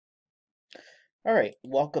All right,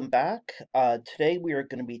 welcome back. Today we are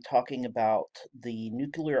going to be talking about the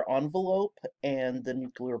nuclear envelope and the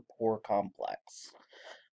nuclear pore complex.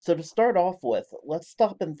 So to start off with, let's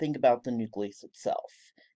stop and think about the nucleus itself.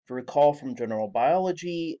 If you recall from general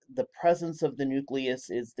biology, the presence of the nucleus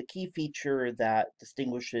is the key feature that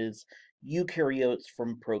distinguishes eukaryotes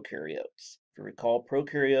from prokaryotes. If you recall,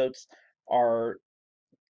 prokaryotes are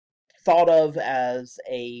thought of as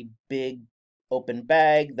a big open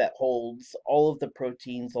bag that holds all of the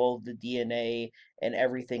proteins, all of the DNA, and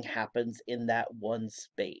everything happens in that one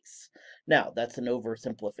space. Now, that's an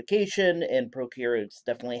oversimplification, and prokaryotes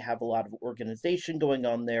definitely have a lot of organization going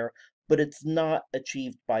on there, but it's not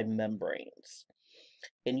achieved by membranes.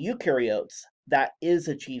 In eukaryotes, that is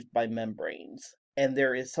achieved by membranes, and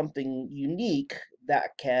there is something unique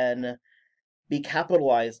that can be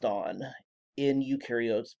capitalized on in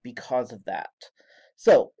eukaryotes because of that.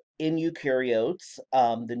 So, in eukaryotes,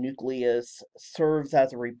 the nucleus serves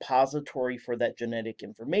as a repository for that genetic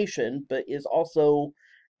information, but is also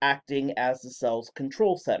acting as the cell's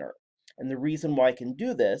control center. And the reason why I can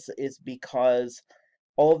do this is because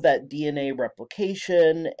all of that DNA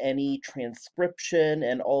replication, any transcription,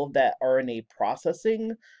 and all of that RNA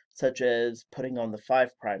processing, such as putting on the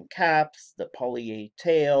 5' caps, the poly A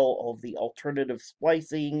tail, all of the alternative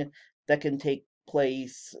splicing that can take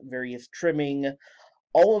place, various trimming,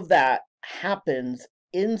 all of that happens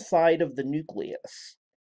inside of the nucleus.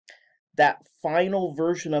 That final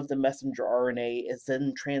version of the messenger RNA is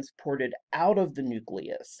then transported out of the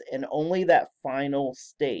nucleus, and only that final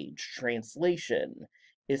stage, translation,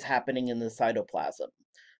 is happening in the cytoplasm.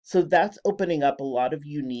 So that's opening up a lot of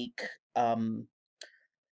unique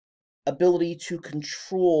ability to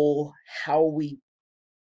control how we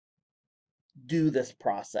do this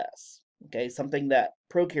process. Okay, something that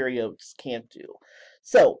prokaryotes can't do.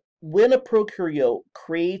 So when a prokaryote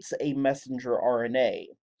creates a messenger RNA,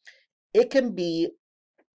 it can be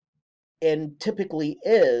and typically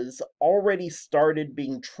is already started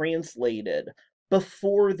being translated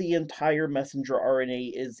before the entire messenger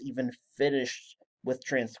RNA is even finished with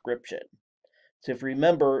transcription. So if you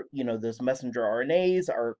remember, those messenger RNAs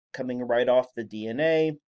are coming right off the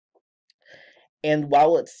DNA, and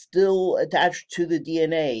while it's still attached to the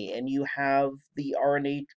DNA and you have the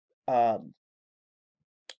RNA um,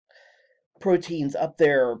 proteins up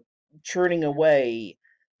there churning away,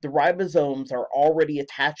 the ribosomes are already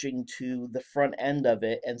attaching to the front end of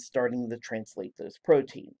it and starting to translate those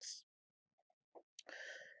proteins.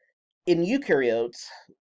 In eukaryotes,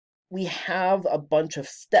 we have a bunch of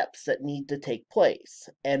steps that need to take place,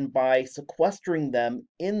 and by sequestering them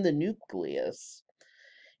in the nucleus,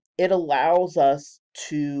 it allows us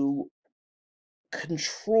to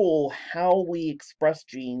control how we express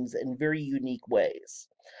genes in very unique ways.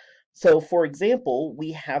 So, for example,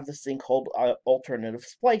 we have this thing called alternative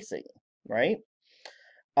splicing, right?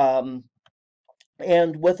 Um,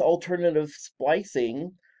 and with alternative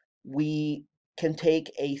splicing, we can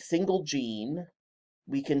take a single gene,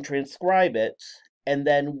 we can transcribe it, and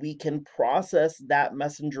then we can process that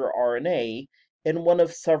messenger RNA in one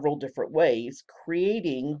of several different ways,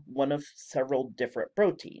 creating one of several different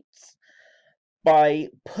proteins. By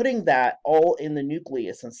putting that all in the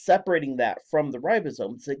nucleus and separating that from the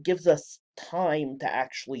ribosomes, it gives us time to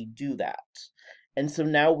actually do that. And so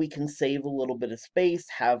now we can save a little bit of space,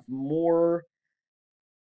 have more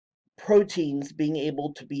proteins being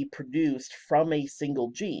able to be produced from a single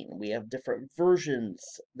gene. We have different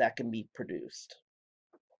versions that can be produced.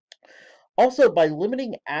 Also, by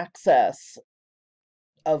limiting access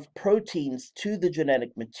of proteins to the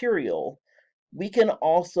genetic material, we can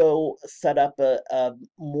also set up a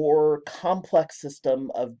more complex system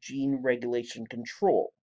of gene regulation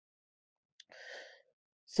control.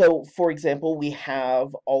 So, for example, we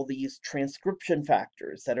have all these transcription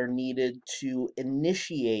factors that are needed to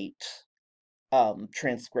initiate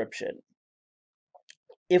transcription.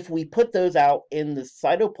 If we put those out in the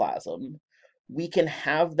cytoplasm, we can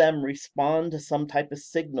have them respond to some type of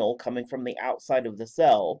signal coming from the outside of the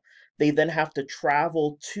cell. They then have to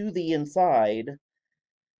travel to the inside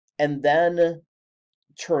and then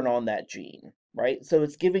turn on that gene, right? So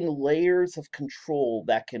it's giving layers of control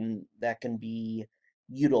that can be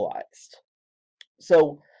utilized.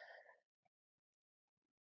 So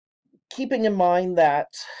keeping in mind that,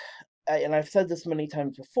 and I've said this many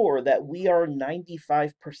times before, that we are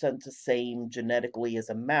 95% the same genetically as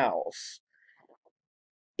a mouse.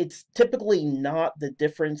 It's typically not the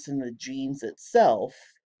difference in the genes itself,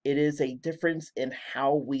 it is a difference in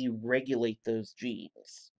how we regulate those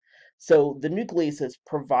genes. So the nucleus is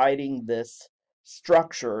providing this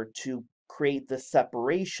structure to create the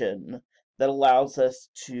separation that allows us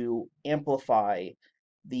to amplify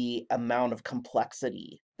the amount of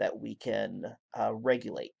complexity that we can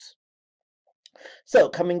regulate. So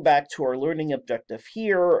coming back to our learning objective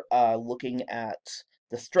here, looking at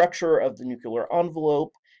the structure of the nuclear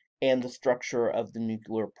envelope and the structure of the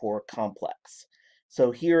nuclear pore complex. So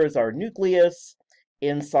here is our nucleus.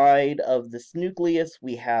 Inside of this nucleus,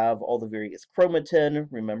 we have all the various chromatin.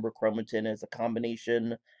 Remember, chromatin is a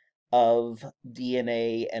combination of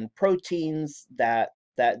DNA and proteins that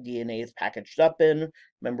DNA is packaged up in.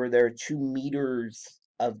 Remember, there are 2 meters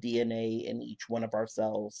of DNA in each one of our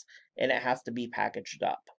cells, and it has to be packaged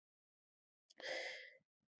up.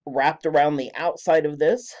 Wrapped around the outside of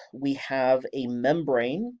this, we have a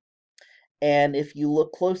membrane, and if you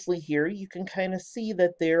look closely here, you can kind of see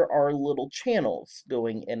that there are little channels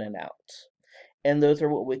going in and out, and those are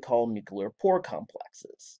what we call nuclear pore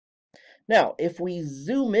complexes. Now, if we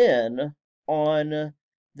zoom in on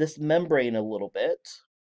this membrane a little bit,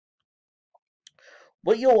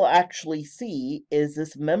 what you'll actually see is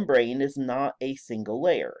this membrane is not a single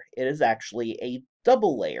layer. It is actually a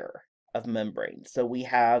double layer of membrane. So we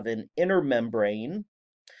have an inner membrane,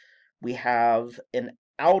 we have an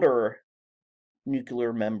outer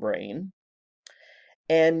nuclear membrane,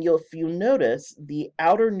 and if you notice, the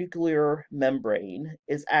outer nuclear membrane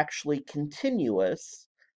is actually continuous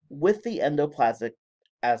with the endoplasmic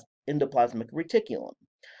reticulum.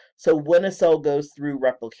 So when a cell goes through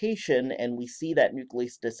replication and we see that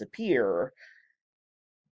nucleus disappear,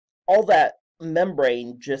 all that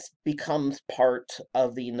membrane just becomes part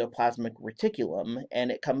of the endoplasmic reticulum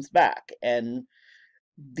and it comes back. And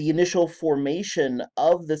the initial formation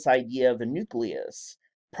of this idea of a nucleus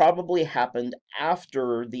probably happened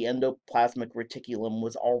after the endoplasmic reticulum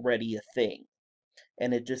was already a thing,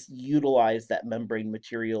 and it just utilized that membrane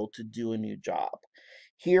material to do a new job.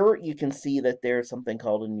 Here you can see that there's something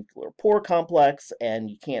called a nuclear pore complex, and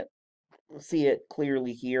you can't see it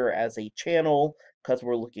clearly here as a channel because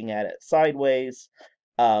we're looking at it sideways,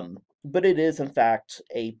 but it is in fact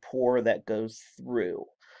a pore that goes through.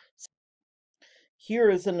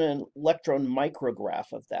 Here is an electron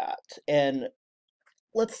micrograph of that, and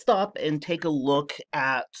let's stop and take a look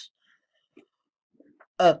at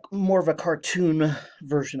more of a cartoon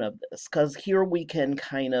version of this, because here we can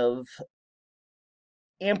kind of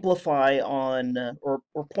amplify on or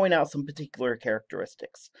point out some particular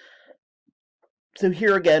characteristics. So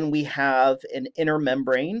here again we have an inner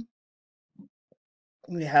membrane,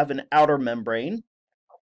 we have an outer membrane,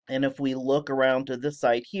 and if we look around to this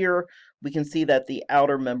side here, we can see that the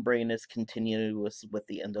outer membrane is continuous with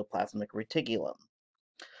the endoplasmic reticulum.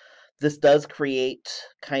 This does create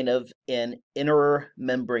kind of an inner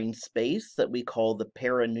membrane space that we call the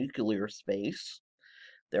paranuclear space.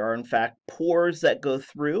 There are in fact pores that go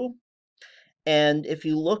through, and if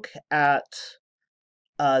you look at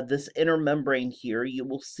this inner membrane here, you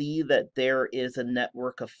will see that there is a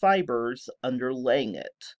network of fibers underlaying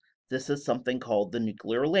it. This is something called the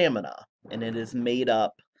nuclear lamina, and it is made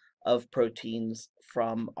up of proteins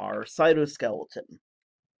from our cytoskeleton.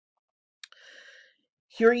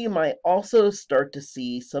 Here you might also start to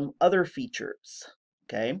see some other features,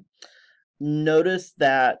 okay? Notice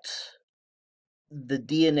that the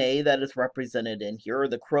DNA that is represented in here, or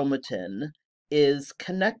the chromatin, is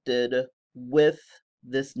connected with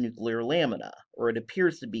this nuclear lamina, or it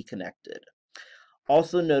appears to be connected.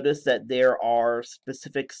 Also notice that there are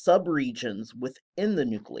specific subregions within the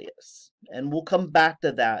nucleus, and we'll come back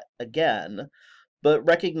to that again, but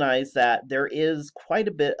recognize that there is quite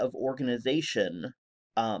a bit of organization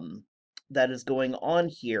that is going on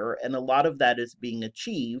here, and a lot of that is being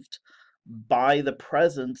achieved by the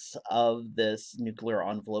presence of this nuclear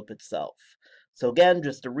envelope itself. So again,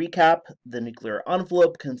 just to recap, the nuclear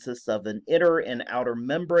envelope consists of an inner and outer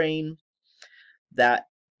membrane. That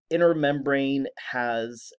inner membrane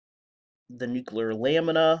has the nuclear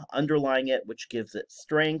lamina underlying it, which gives it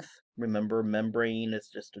strength. Remember, membrane is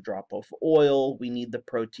just a drop of oil. We need the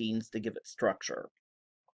proteins to give it structure.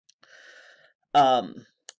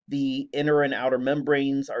 The inner and outer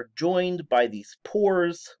membranes are joined by these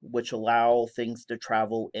pores, which allow things to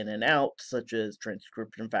travel in and out, such as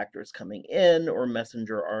transcription factors coming in or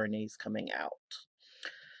messenger RNAs coming out.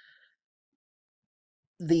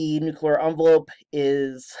 The nuclear envelope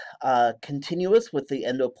is continuous with the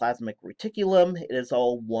endoplasmic reticulum. It is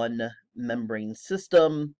all one membrane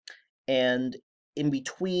system, and in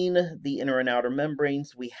between the inner and outer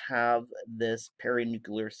membranes, we have this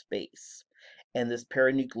perinuclear space. And this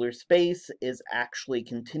perinuclear space is actually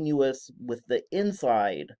continuous with the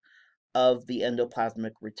inside of the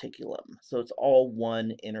endoplasmic reticulum. So it's all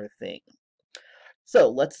one inner thing. So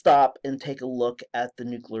let's stop and take a look at the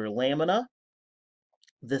nuclear lamina.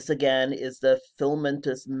 This again is the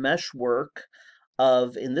filamentous meshwork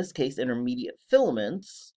of, in this case, intermediate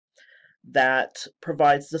filaments that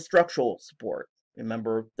provides the structural support.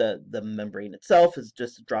 Remember, the membrane itself is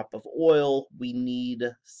just a drop of oil. We need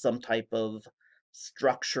some type of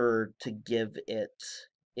structure to give it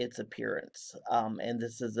its appearance, and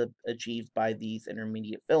this is achieved by these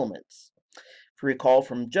intermediate filaments. If you recall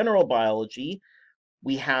from general biology,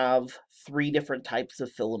 we have three different types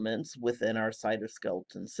of filaments within our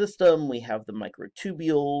cytoskeleton system. We have the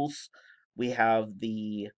microtubules, we have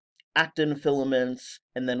the actin filaments,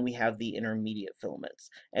 and then we have the intermediate filaments.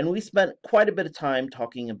 And we spent quite a bit of time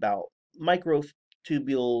talking about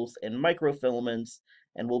microtubules and microfilaments,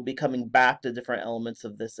 and we'll be coming back to different elements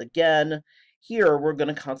of this again. Here, we're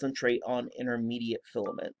going to concentrate on intermediate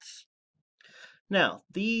filaments. Now,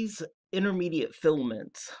 these intermediate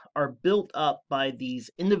filaments are built up by these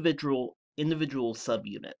individual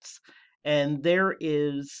subunits, and there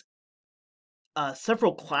is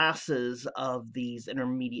several classes of these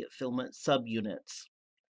intermediate filament subunits,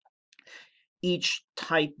 each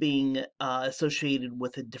type being associated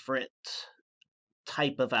with a different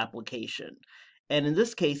type of application. And in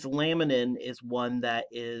this case, laminin is one that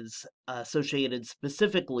is associated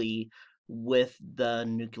specifically with the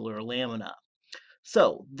nuclear lamina.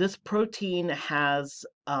 So this protein has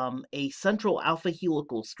a central alpha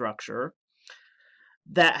helical structure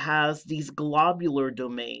that has these globular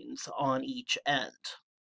domains on each end.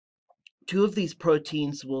 Two of these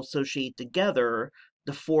proteins will associate together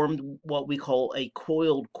to form what we call a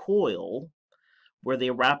coiled coil, where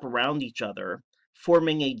they wrap around each other,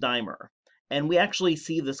 forming a dimer. And we actually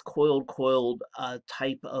see this coiled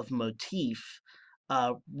type of motif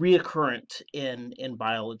reoccurrent in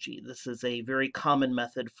biology. This is a very common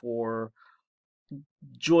method for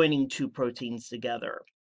joining two proteins together.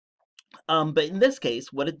 But in this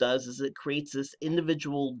case, what it does is it creates this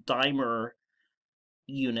individual dimer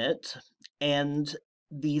unit, and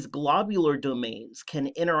these globular domains can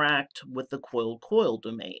interact with the coiled coil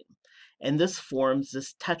domain. And this forms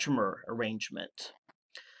this tetramer arrangement.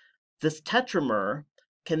 This tetramer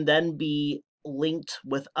can then be linked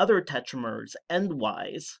with other tetramers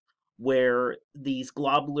endwise, where these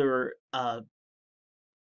globular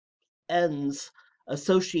ends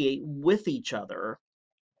associate with each other,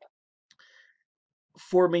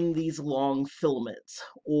 forming these long filaments,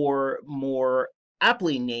 or more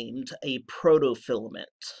aptly named, a protofilament.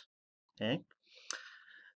 Okay?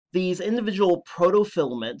 These individual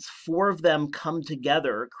protofilaments, four of them come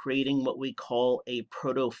together, creating what we call a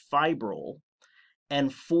protofibril,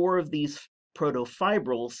 and four of these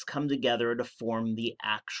protofibrils come together to form the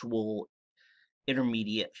actual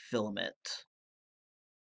intermediate filament.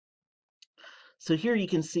 So here you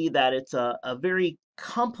can see that it's a very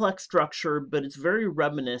complex structure, but it's very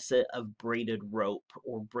reminiscent of braided rope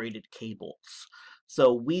or braided cables.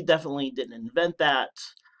 So we definitely didn't invent that.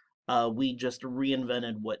 We just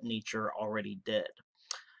reinvented what nature already did.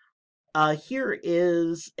 Here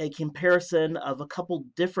is a comparison of a couple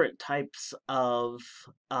different types of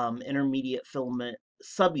intermediate filament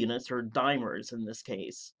subunits, or dimers in this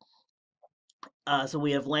case. So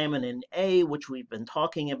we have laminin A, which we've been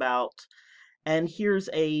talking about, and here's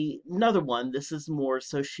another one. This is more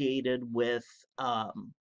associated with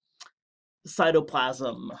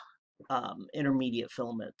cytoplasm intermediate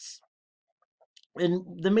filaments. And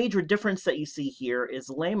the major difference that you see here is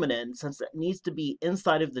laminin, since it needs to be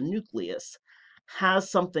inside of the nucleus,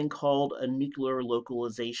 has something called a nuclear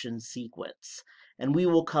localization sequence. And we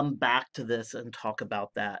will come back to this and talk about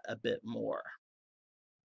that a bit more.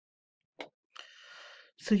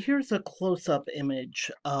 So here's a close-up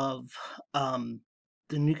image of the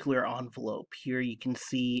nuclear envelope. Here you can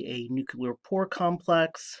see a nuclear pore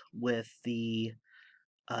complex with the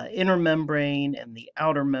inner membrane and the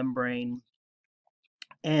outer membrane.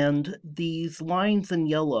 And these lines in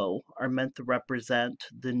yellow are meant to represent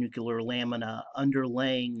the nuclear lamina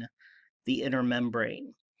underlaying the inner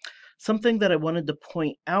membrane. Something that I wanted to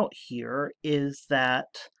point out here is that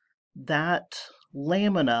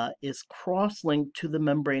lamina is cross-linked to the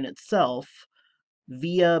membrane itself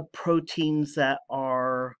via proteins that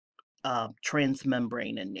are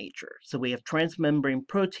transmembrane in nature. So we have transmembrane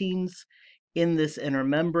proteins in this inner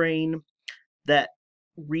membrane that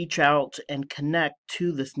reach out and connect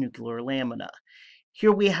to this nuclear lamina.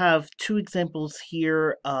 Here we have two examples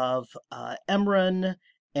here of emrin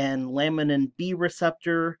and laminin B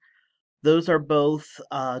receptor. Those are both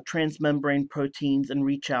transmembrane proteins and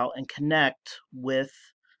reach out and connect with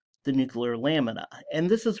the nuclear lamina. And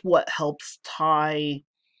this is what helps tie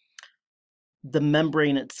the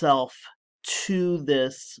membrane itself to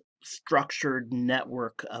this structured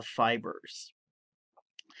network of fibers.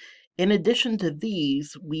 In addition to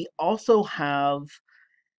these, we also have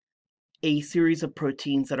a series of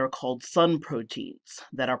proteins that are called sun proteins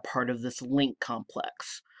that are part of this link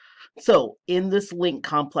complex. So in this link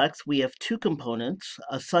complex, we have two components,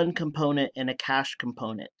 a sun component and a cache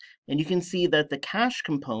component. And you can see that the cache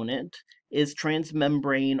component is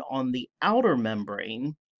transmembrane on the outer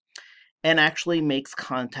membrane and actually makes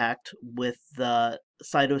contact with the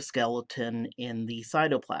cytoskeleton in the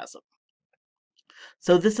cytoplasm.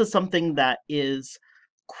 So this is something that is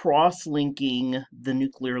cross-linking the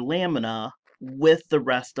nuclear lamina with the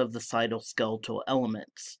rest of the cytoskeletal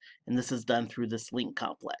elements. And this is done through this link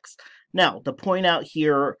complex. Now, to point out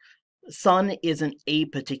here, sun isn't a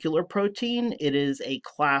particular protein, it is a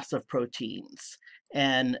class of proteins.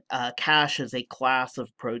 And cache is a class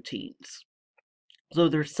of proteins. So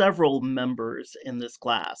there's several members in this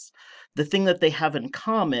class. The thing that they have in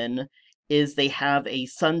common is they have a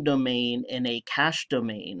sun domain and a cache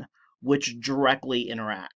domain, which directly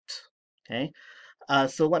interact. Okay,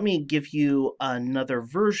 so let me give you another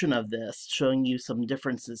version of this, showing you some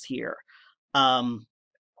differences here.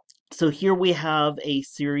 So here we have a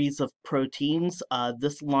series of proteins.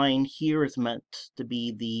 This line here is meant to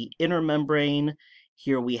be the inner membrane.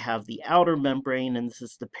 Here we have the outer membrane, and this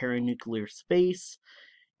is the perinuclear space.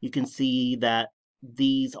 You can see that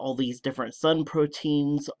all these different sun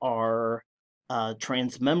proteins are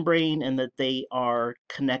transmembrane and that they are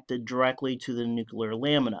connected directly to the nuclear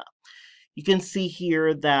lamina. You can see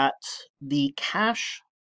here that the cache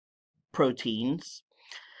proteins,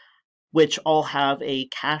 which all have a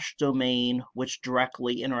cache domain which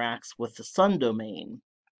directly interacts with the sun domain,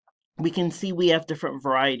 we can see we have different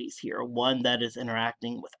varieties here. One that is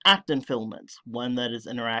interacting with actin filaments, one that is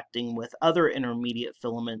interacting with other intermediate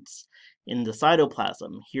filaments in the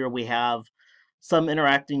cytoplasm. Here we have some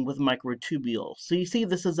interacting with microtubules. So you see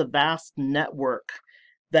this is a vast network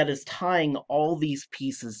that is tying all these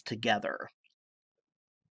pieces together.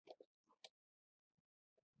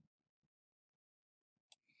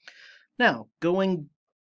 Now, going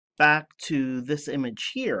back to this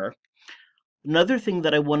image here, another thing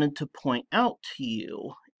that I wanted to point out to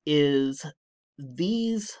you is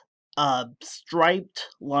these striped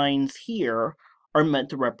lines here are meant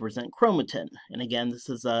to represent chromatin. And again, this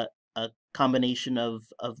is a combination of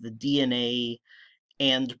the DNA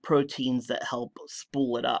and proteins that help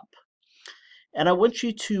spool it up. And I want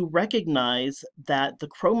you to recognize that the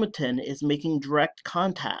chromatin is making direct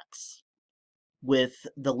contacts with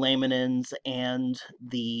the laminins and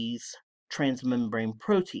these transmembrane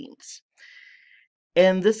proteins.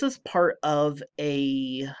 And this is part of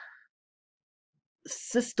a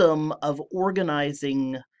system of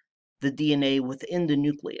organizing the DNA within the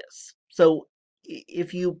nucleus. So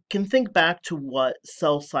if you can think back to what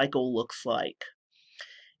cell cycle looks like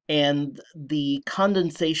and the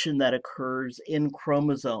condensation that occurs in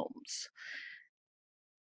chromosomes,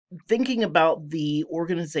 thinking about the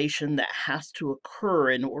organization that has to occur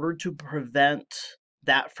in order to prevent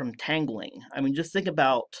that from tangling. I mean, just think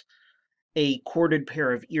about a corded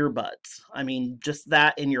pair of earbuds. I mean, just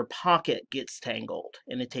that in your pocket gets tangled,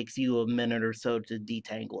 and it takes you a minute or so to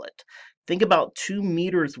detangle it. Think about 2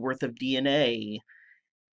 meters worth of DNA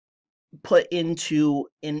put into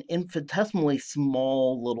an infinitesimally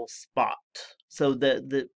small little spot. So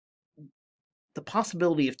the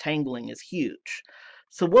possibility of tangling is huge.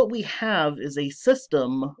 So what we have is a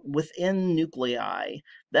system within nuclei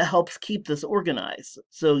that helps keep this organized.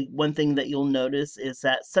 So one thing that you'll notice is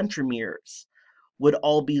that centromeres would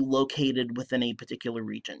all be located within a particular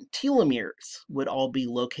region. Telomeres would all be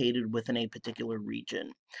located within a particular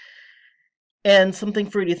region. And something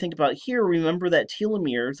for you to think about here, remember that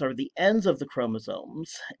telomeres are the ends of the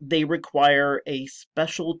chromosomes. They require a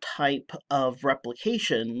special type of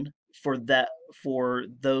replication for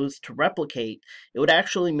those to replicate. It would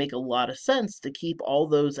actually make a lot of sense to keep all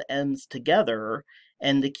those ends together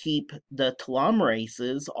and to keep the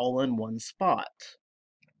telomerases all in one spot.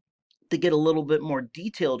 To get a little bit more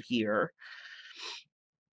detailed here,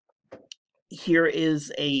 here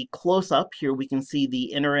is a close-up. Here we can see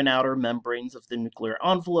the inner and outer membranes of the nuclear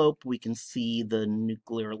envelope. We can see the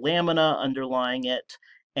nuclear lamina underlying it,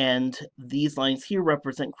 and these lines here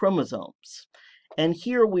represent chromosomes. And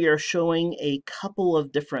here we are showing a couple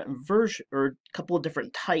of different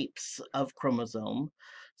types of chromosome.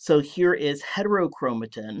 So here is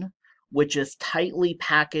heterochromatin, which is tightly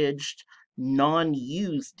packaged,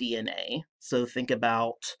 non-used DNA. So think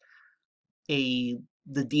about the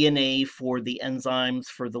DNA for the enzymes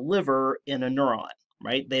for the liver in a neuron,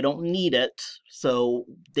 right? They don't need it, so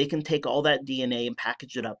they can take all that DNA and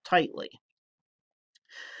package it up tightly.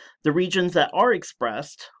 The regions that are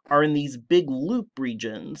expressed are in these big loop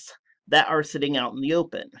regions that are sitting out in the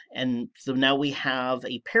open. And so now we have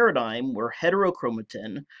a paradigm where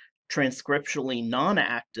heterochromatin, transcriptionally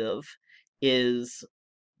non-active, is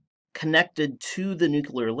connected to the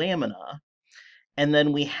nuclear lamina, and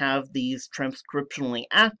then we have these transcriptionally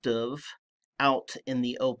active out in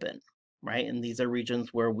the open, right? And these are regions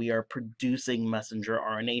where we are producing messenger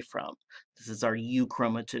RNA from. This is our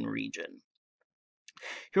euchromatin region.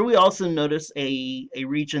 Here we also notice a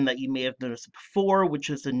region that you may have noticed before, which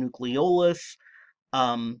is the nucleolus.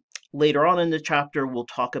 Um, Later on in the chapter, we'll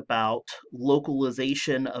talk about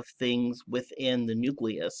localization of things within the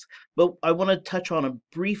nucleus, but I want to touch on it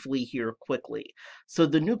briefly here quickly. So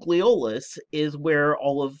the nucleolus is where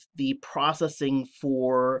all of the processing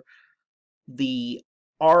for the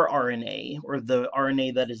rRNA, or the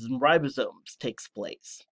RNA that is in ribosomes, takes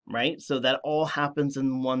place, right? So that all happens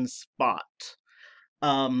in one spot.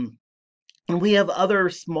 Um, and we have other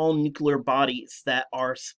small nuclear bodies that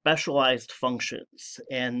are specialized functions,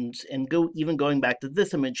 and even going back to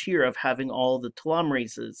this image here of having all the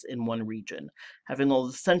telomerases in one region, having all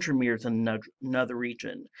the centromeres in another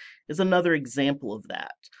region, is another example of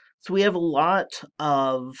that. So we have a lot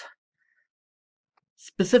of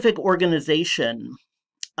specific organization,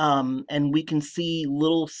 and we can see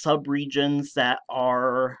little subregions that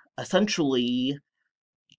are essentially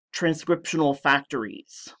transcriptional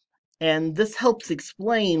factories. And this helps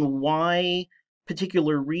explain why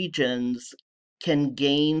particular regions can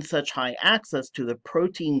gain such high access to the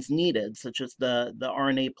proteins needed, such as the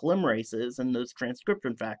RNA polymerases and those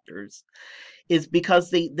transcription factors, is because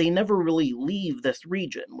they never really leave this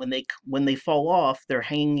region. When they fall off, they're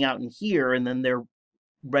hanging out in here, and then they're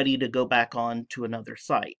ready to go back on to another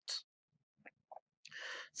site.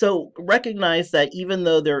 So recognize that even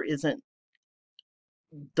though there isn't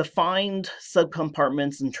defined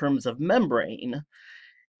subcompartments in terms of membrane,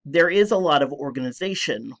 there is a lot of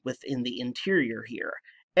organization within the interior here.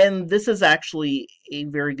 And this is actually a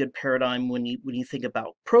very good paradigm when you think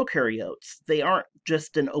about prokaryotes. They aren't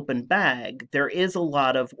just an open bag. There is a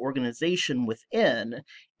lot of organization within.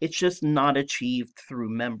 It's just not achieved through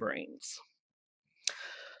membranes.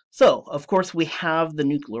 So, of course, we have the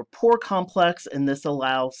nuclear pore complex, and this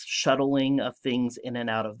allows shuttling of things in and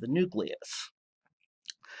out of the nucleus.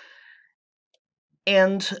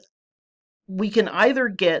 And we can either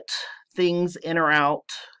get things in or out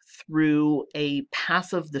through a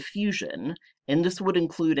passive diffusion, and this would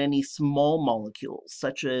include any small molecules,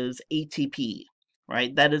 such as ATP,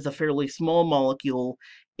 right? That is a fairly small molecule.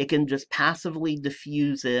 It can just passively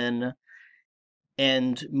diffuse in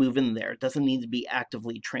and move in there. It doesn't need to be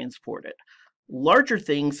actively transported. Larger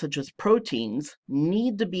things, such as proteins,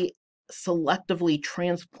 need to be selectively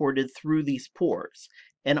transported through these pores,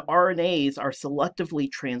 and RNAs are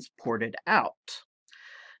selectively transported out.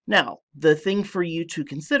 Now, the thing for you to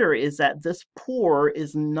consider is that this pore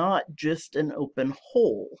is not just an open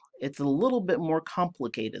hole. It's a little bit more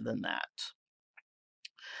complicated than that.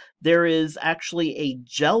 There is actually a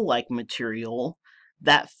gel-like material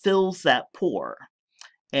that fills that pore,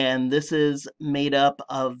 and this is made up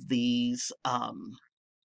of these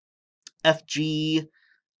Fg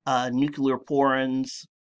nuclear porins,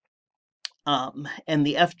 and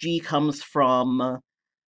the Fg comes from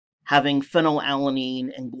having phenylalanine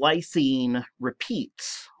and glycine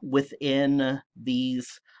repeats within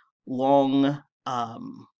these long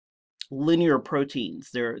linear proteins.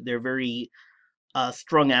 They're very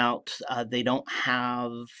strung out. They don't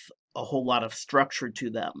have a whole lot of structure to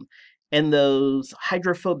them. And those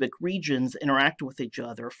hydrophobic regions interact with each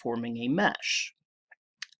other, forming a mesh.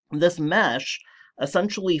 This mesh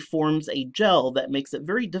essentially forms a gel that makes it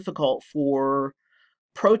very difficult for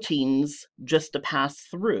proteins just to pass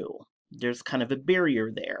through. There's kind of a barrier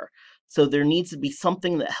there. So there needs to be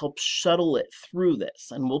something that helps shuttle it through this.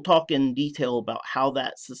 And we'll talk in detail about how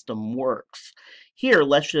that system works. Here,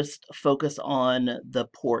 let's just focus on the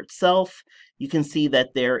pore itself. You can see that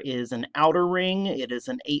there is an outer ring. It is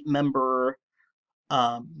an 8-member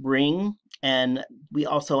ring. And we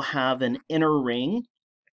also have an inner ring.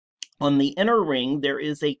 On the inner ring, there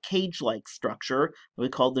is a cage-like structure we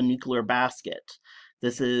call the nuclear basket.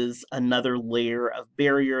 This is another layer of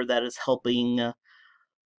barrier that is helping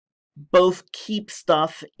both keep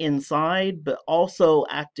stuff inside, but also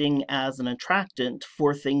acting as an attractant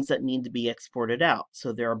for things that need to be exported out.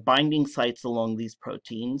 So there are binding sites along these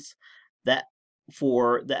proteins that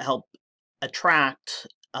help attract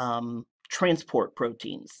transport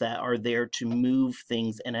proteins that are there to move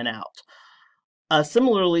things in and out.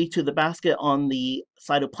 Similarly to the basket on the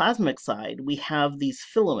cytoplasmic side, we have these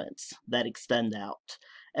filaments that extend out,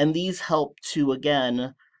 and these help to,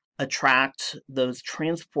 again, attract those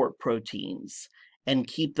transport proteins and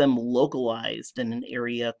keep them localized in an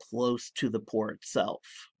area close to the pore itself.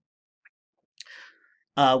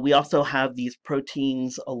 We also have these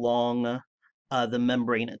proteins along the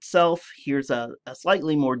membrane itself. Here's a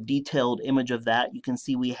slightly more detailed image of that. You can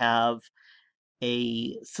see we have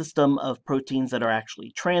a system of proteins that are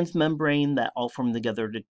actually transmembrane that all form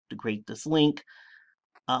together to create this link,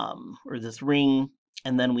 or this ring.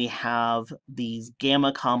 And then we have these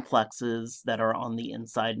gamma complexes that are on the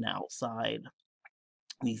inside and outside,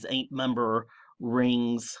 these 8-member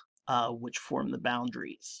rings, which form the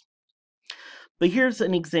boundaries. But here's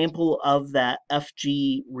an example of that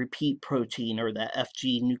FG repeat protein, or that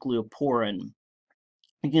FG nucleoporin.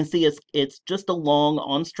 You can see it's just a long,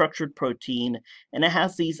 unstructured protein, and it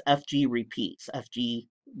has these FG repeats, FG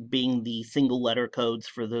being the single letter codes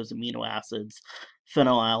for those amino acids,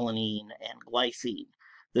 phenylalanine and glycine.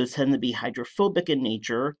 Those tend to be hydrophobic in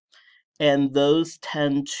nature, and those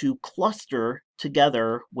tend to cluster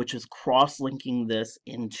together, which is cross-linking this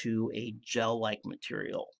into a gel-like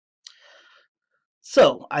material.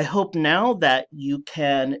 So, I hope now that you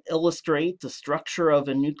can illustrate the structure of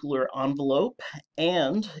a nuclear envelope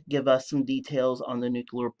and give us some details on the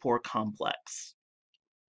nuclear pore complex.